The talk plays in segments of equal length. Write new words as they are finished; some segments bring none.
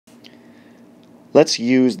Let's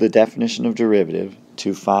use the definition of derivative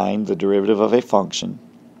to find the derivative of a function,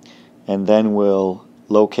 and then we'll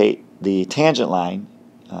locate the tangent line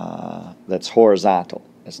that's horizontal.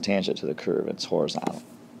 It's tangent to the curve, it's horizontal.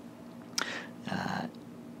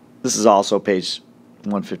 This is also page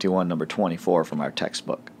 151, number 24 from our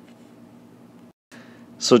textbook.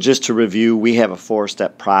 So just to review, we have a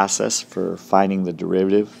four-step process for finding the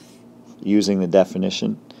derivative using the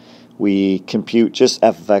definition. We compute just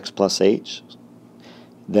f of x plus h.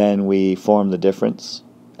 Then we form the difference,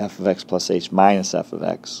 f of x plus h minus f of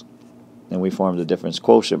x. Then we form the difference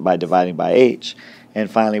quotient by dividing by h. And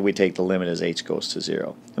finally, we take the limit as h goes to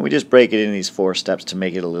 0. And we just break it into these four steps to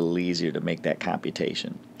make it a little easier to make that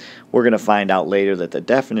computation. We're going to find out later that the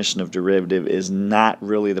definition of derivative is not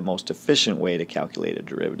really the most efficient way to calculate a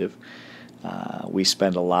derivative. We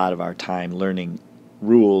spend a lot of our time learning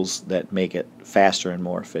rules that make it faster and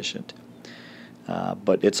more efficient.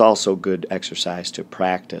 But it's also good exercise to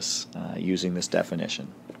practice using this definition.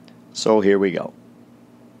 So here we go.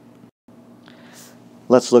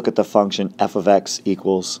 Let's look at the function f of x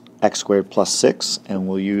equals x squared plus 6, and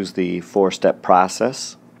we'll use the four-step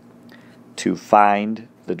process to find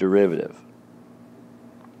the derivative.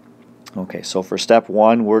 Okay, so for step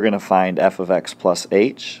 1, we're going to find f of x plus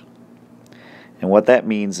h. And what that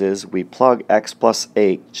means is we plug x plus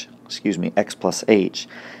h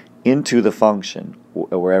into the function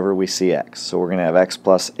wherever we see x. So we're going to have x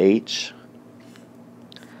plus h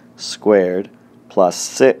squared plus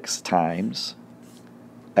 6 times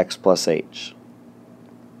x plus h.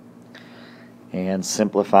 And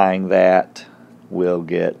simplifying that, we'll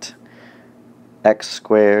get x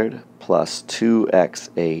squared plus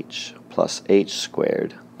 2xh plus h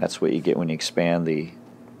squared. That's what you get when you expand the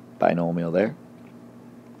binomial there.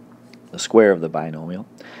 The square of the binomial.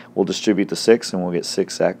 We'll distribute the 6 and we'll get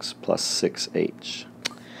 6x plus 6h.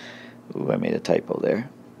 Ooh, I made a typo there.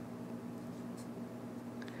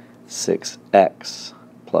 6x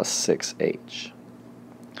plus 6h.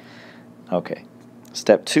 Okay,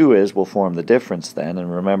 step 2 is we'll form the difference then,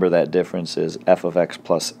 and remember that difference is f of x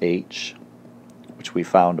plus h, which we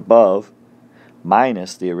found above,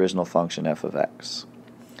 minus the original function f of x.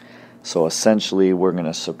 So essentially we're going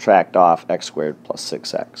to subtract off x squared plus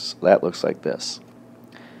 6x. That looks like this.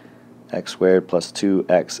 X squared plus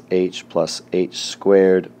 2xh plus h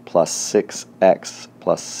squared plus 6x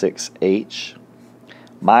plus 6h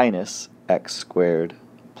minus x squared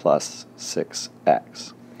plus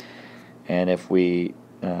 6x. And if we,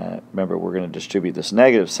 remember we're going to distribute this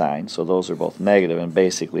negative sign, so those are both negative, and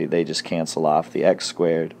basically they just cancel off the x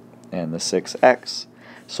squared and the 6x.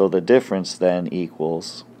 So the difference then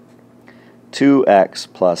equals 2x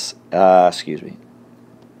plus,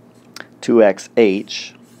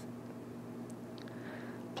 2xh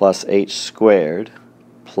plus h squared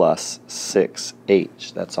plus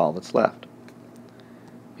 6h. That's all that's left,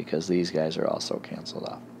 because these guys are also canceled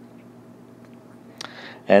off.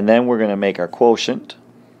 And then we're going to make our quotient,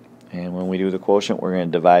 and when we do the quotient we're going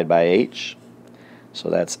to divide by h. So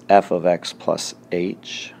that's f of x plus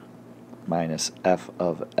h minus f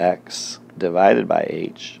of x divided by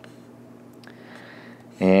h.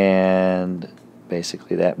 And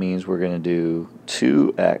basically that means we're going to do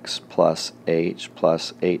 2x plus h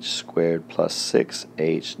squared plus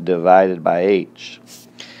 6h divided by h.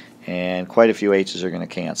 And quite a few h's are going to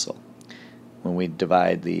cancel. When we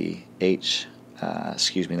divide the h,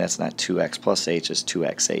 that's not 2x plus h, it's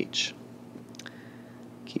 2xh.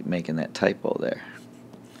 Keep making that typo there.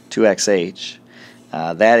 2xh,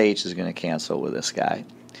 that h is going to cancel with this guy.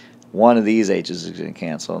 One of these h's is going to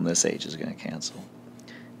cancel, and this h is going to cancel.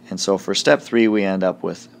 And so for step 3 we end up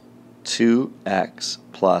with 2x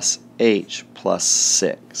plus h plus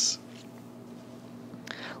 6.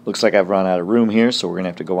 Looks like I've run out of room here, so we're going to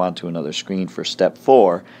have to go on to another screen for step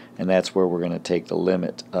 4, and that's where we're going to take the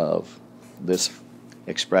limit of this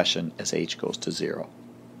expression as h goes to 0.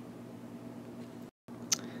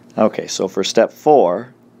 Okay, so for step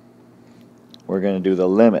 4, we're going to do the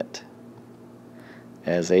limit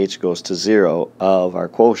as h goes to 0 of our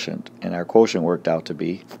quotient, and our quotient worked out to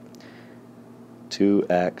be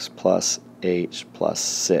 2x plus h plus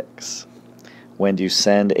 6. When you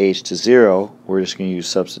send h to 0, we're just going to use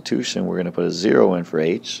substitution. We're going to put a 0 in for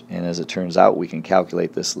h, and as it turns out we can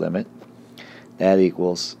calculate this limit. That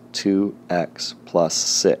equals 2x plus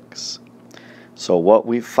 6. So what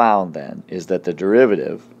we've found then is that the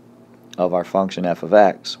derivative of our function f of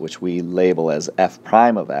x, which we label as f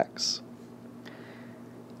prime of x,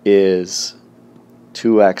 is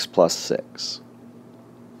 2x plus 6.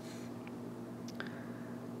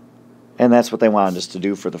 And that's what they wanted us to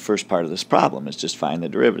do for the first part of this problem, is just find the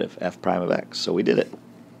derivative, f prime of x. So we did it.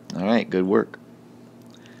 All right, good work.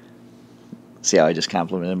 See how I just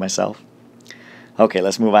complimented myself? Okay,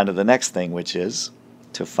 let's move on to the next thing, which is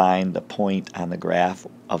to find the point on the graph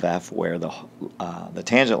of f where the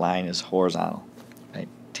tangent line is horizontal. Right?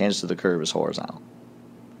 Tangent to the curve is horizontal.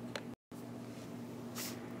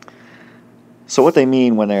 So what they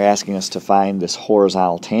mean when they're asking us to find this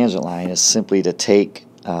horizontal tangent line is simply to take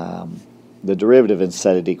the derivative and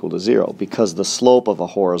set it equal to 0, because the slope of a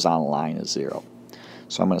horizontal line is 0.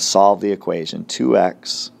 So I'm going to solve the equation.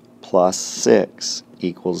 2x plus 6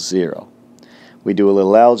 equals 0. We do a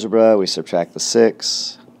little algebra, we subtract the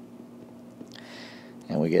 6,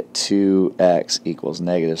 and we get 2x equals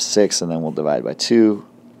negative 6, and then we'll divide by 2.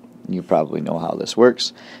 You probably know how this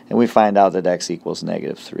works. And we find out that x equals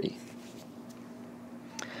negative 3.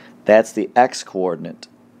 That's the x-coordinate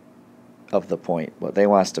of the point, but they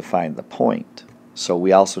want us to find the point. So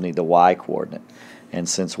we also need the y-coordinate. And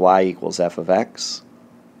since y equals f of x,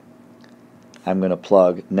 I'm going to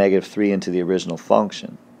plug negative 3 into the original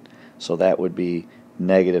function. So that would be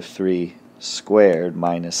negative 3 squared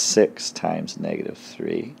minus 6 times negative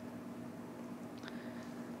 3.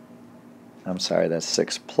 I'm sorry, that's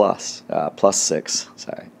 6 plus 6,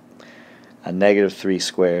 sorry. A negative 3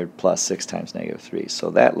 squared plus 6 times negative 3. So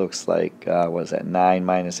that looks like, what is that, 9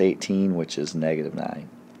 minus 18, which is negative 9.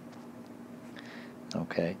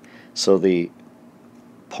 Okay, so the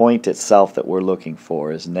point itself that we're looking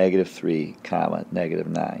for is negative 3 comma negative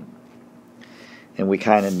 9. And we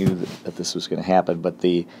kind of knew that this was going to happen, but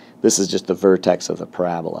this is just the vertex of the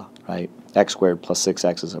parabola, right? X squared plus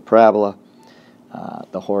 6x is a parabola.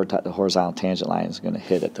 The horizontal tangent line is going to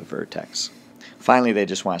hit at the vertex. Finally, they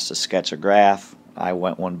just want us to sketch a graph. I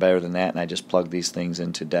went one better than that, and I just plugged these things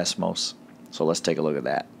into Desmos. So let's take a look at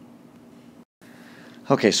that.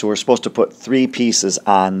 Okay, so we're supposed to put 3 pieces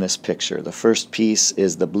on this picture. The first piece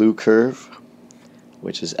is the blue curve,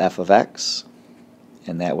 which is f of x,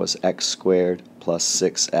 and that was x squared plus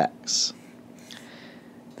 6x.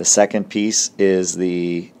 The second piece is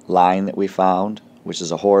the line that we found, which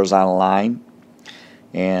is a horizontal line.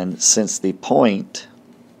 And since the point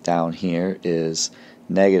down here is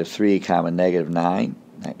negative 3 comma negative 9,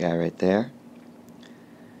 that guy right there,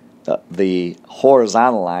 the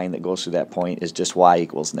horizontal line that goes through that point is just y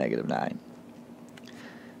equals negative 9.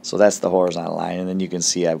 So that's the horizontal line, and then you can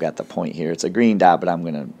see I've got the point here. It's a green dot, but I'm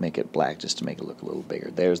going to make it black just to make it look a little bigger.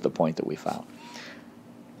 There's the point that we found.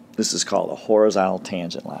 This is called a horizontal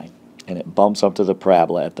tangent line, and it bumps up to the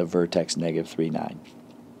parabola at the vertex negative 3, 9.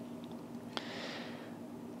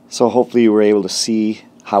 So hopefully you were able to see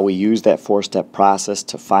how we use that 4-step process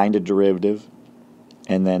to find a derivative,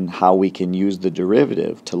 and then how we can use the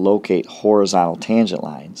derivative to locate horizontal tangent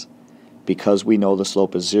lines. Because we know the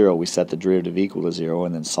slope is 0, we set the derivative equal to 0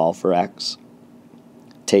 and then solve for x.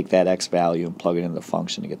 Take that x value and plug it into the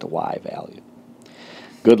function to get the y value.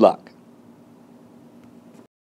 Good luck.